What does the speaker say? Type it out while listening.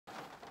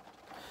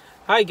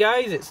Hi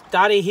guys, it's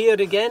Daddy here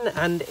again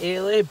and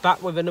Eilidh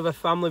back with another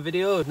family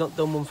video. I've not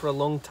done one for a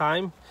long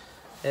time.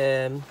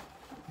 Been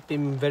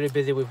very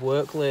busy with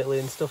work lately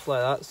and stuff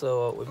like that,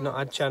 so we've not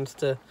had a chance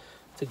to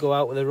go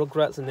out with the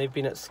Rugrats and they've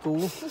been at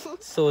school.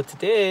 So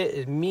today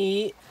is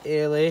me,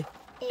 Eilidh,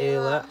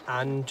 Eilidh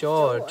and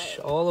George,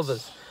 all of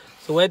us.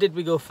 So where did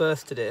we go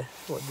first today?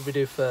 What did we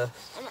do first?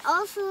 And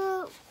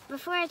also,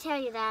 before I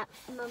tell you that,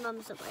 my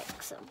mum's at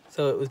work, so...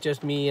 So it was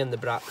just me and the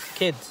brats,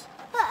 kids.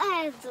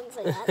 But don't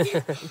say that.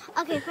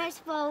 Okay,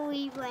 first of all,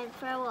 we went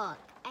for a walk.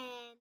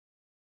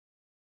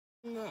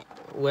 And...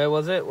 Where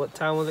was it? What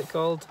town was it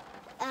called?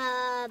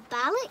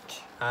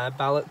 Ballock.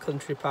 Ballock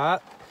Country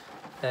Park.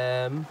 We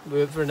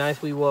went for a nice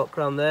wee walk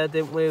around there,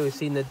 didn't we? We've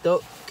seen the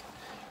duck,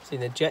 seen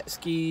the jet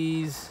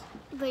skis.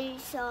 We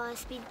saw a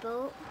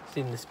speedboat.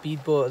 Seen the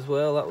speedboat as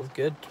well, that was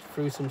good.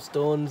 Threw some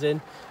stones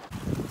in.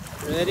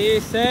 Ready,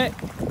 set,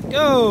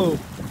 go!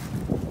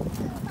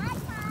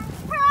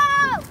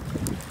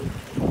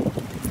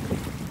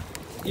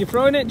 You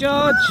throwing it,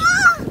 George?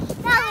 Oh,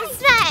 that was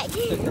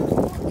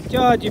sick!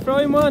 George, you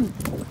throwing one?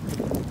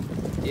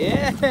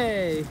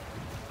 Yay!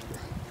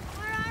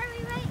 Where are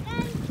we right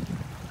now?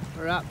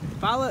 We're at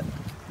Ballock,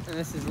 and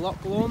this is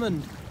Loch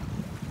Lomond.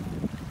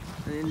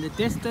 And in the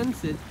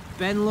distance is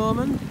Ben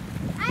Lomond.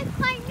 I've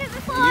climbed it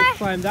before. You've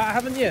climbed that,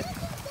 haven't you?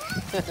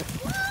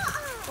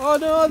 Oh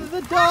no,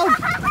 there's a dog!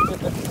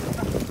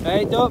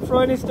 Hey, don't throw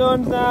any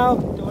stones now.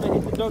 Don't want to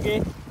hit the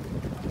doggy.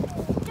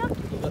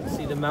 You got to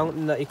see the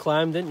mountain that you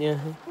climbed, didn't you?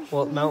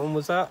 What mountain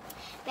was that?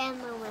 Ben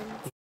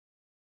Lomond.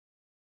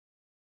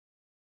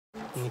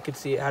 And you could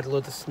see it had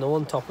loads of snow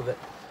on top of it.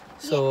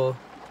 So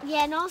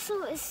yeah, and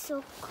also it's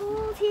so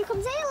cold. Here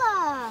comes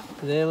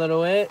Eilidh. is Eilidh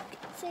awake?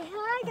 Say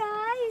hi,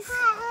 guys.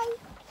 Hi.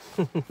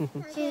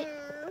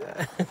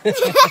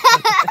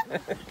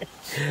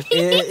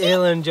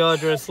 Eilidh and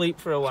George were asleep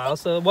for a while.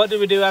 So what did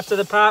we do after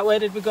the park? Where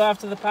did we go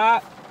after the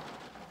park?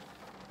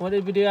 What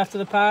did we do after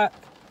the park?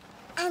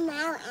 A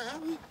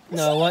mountain.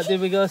 No, what did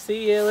we go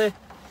see, Eilidh?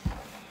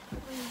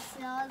 We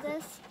saw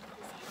this.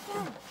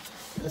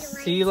 The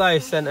Sea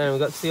Life Centre, and we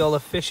got to see all the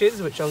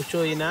fishes, which I'll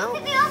show you now.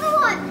 Look at the other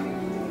one.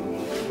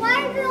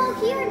 Why are we all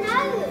here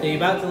now? Are you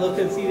about to look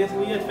and see this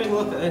weird thing?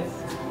 Look at this.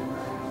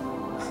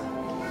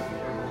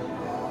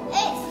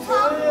 It's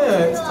talking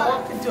Yeah, it's to us.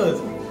 talking to us.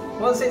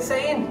 What's it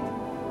saying?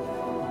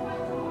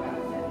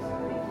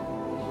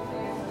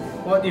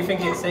 What do you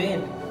think it's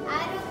saying?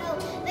 I don't know.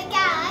 The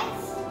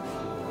guys,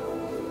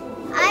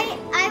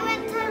 I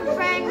went to a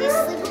friend who's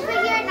sleep over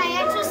here and I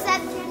actually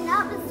sat there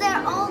up and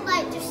they're all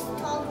like just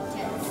talking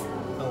to us.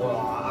 Oh,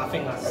 I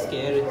think that's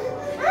scary.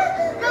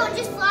 No,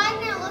 just lying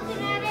there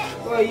looking at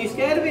it. Well, are you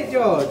scared of it,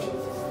 George?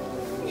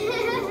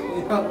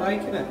 You're not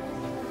liking it?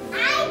 I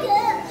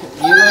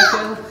do. You like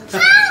it?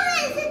 How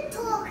is it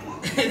talking?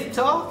 It's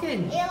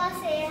talking.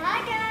 Eilidh, say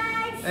hi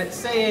guys. It's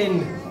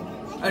saying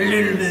a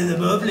little bit of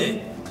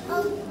bubbly.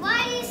 Oh,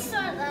 why do you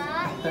start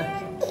that?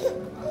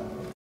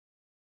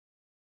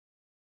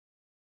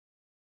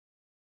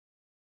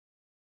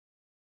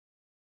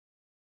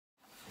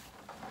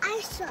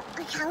 I saw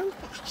a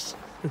clownfish.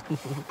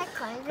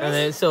 And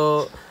then,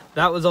 so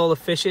that was all the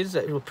fishes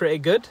that were pretty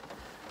good.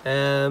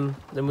 Then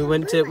we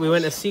went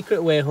a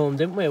secret way home,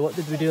 didn't we? What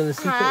did we do on the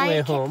secret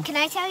way home? Can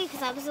I tell you?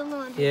 Because I was the only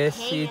one.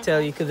 Yes, you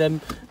tell you, because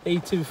then they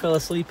two fell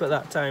asleep at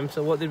that time.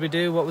 So what did we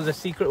do? What was the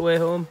secret way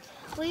home?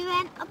 We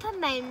went up a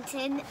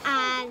mountain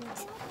and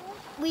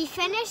we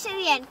finished at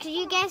the end. Could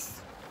you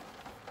guess?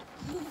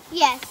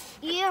 Yes,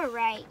 you're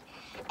right.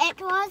 It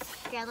was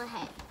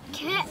Eilidh.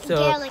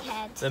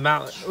 The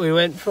mountain. We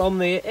went from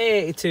the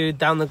 82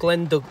 down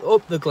the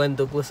up the Glen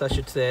Douglas, I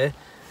should say.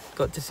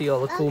 Got to see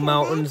all the cool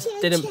mountains.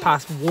 Didn't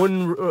pass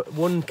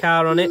one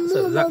car on it, so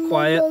it was that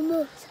quiet.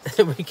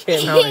 We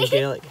came out in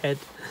Gaelic Head.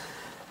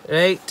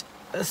 Right.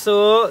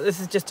 So this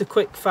is just a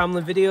quick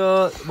family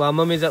video while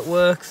Mummy's at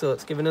work, so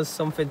it's giving us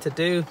something to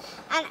do.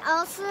 And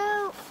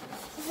also,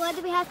 what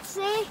do we have to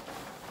say?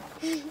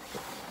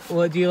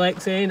 What do you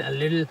like saying? A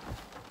little.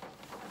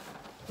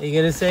 Are you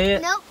gonna say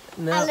it? Nope.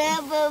 No. A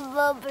little bit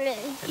bubbly.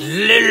 A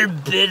little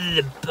bit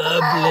of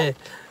bubbly.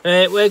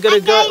 Right, we're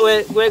gonna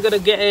go. We're gonna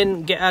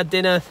get our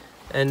dinner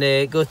and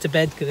go to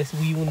bed because this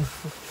wee one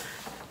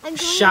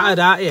shattered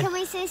at you. Can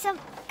we say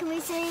something? Can we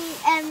say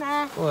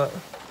What?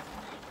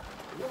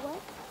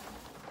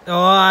 Oh,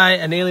 alright,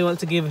 and Eilidh wants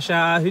to give a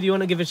shout out. Who do you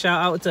want to give a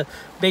shout out to?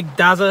 Big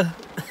Dazza.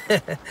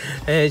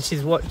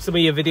 She's watched some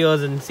of your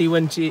videos and see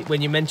when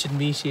you mentioned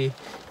me,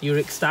 you were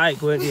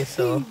ecstatic, weren't you?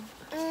 So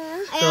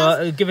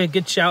give a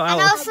good shout out.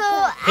 And also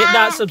hit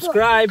that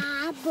subscribe.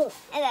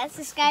 And that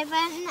subscribe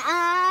button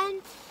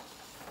and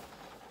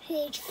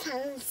hit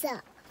thumbs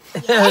up.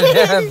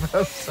 Yeah,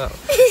 thumbs up.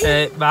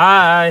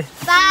 Bye.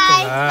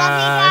 Bye. Love you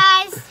guys.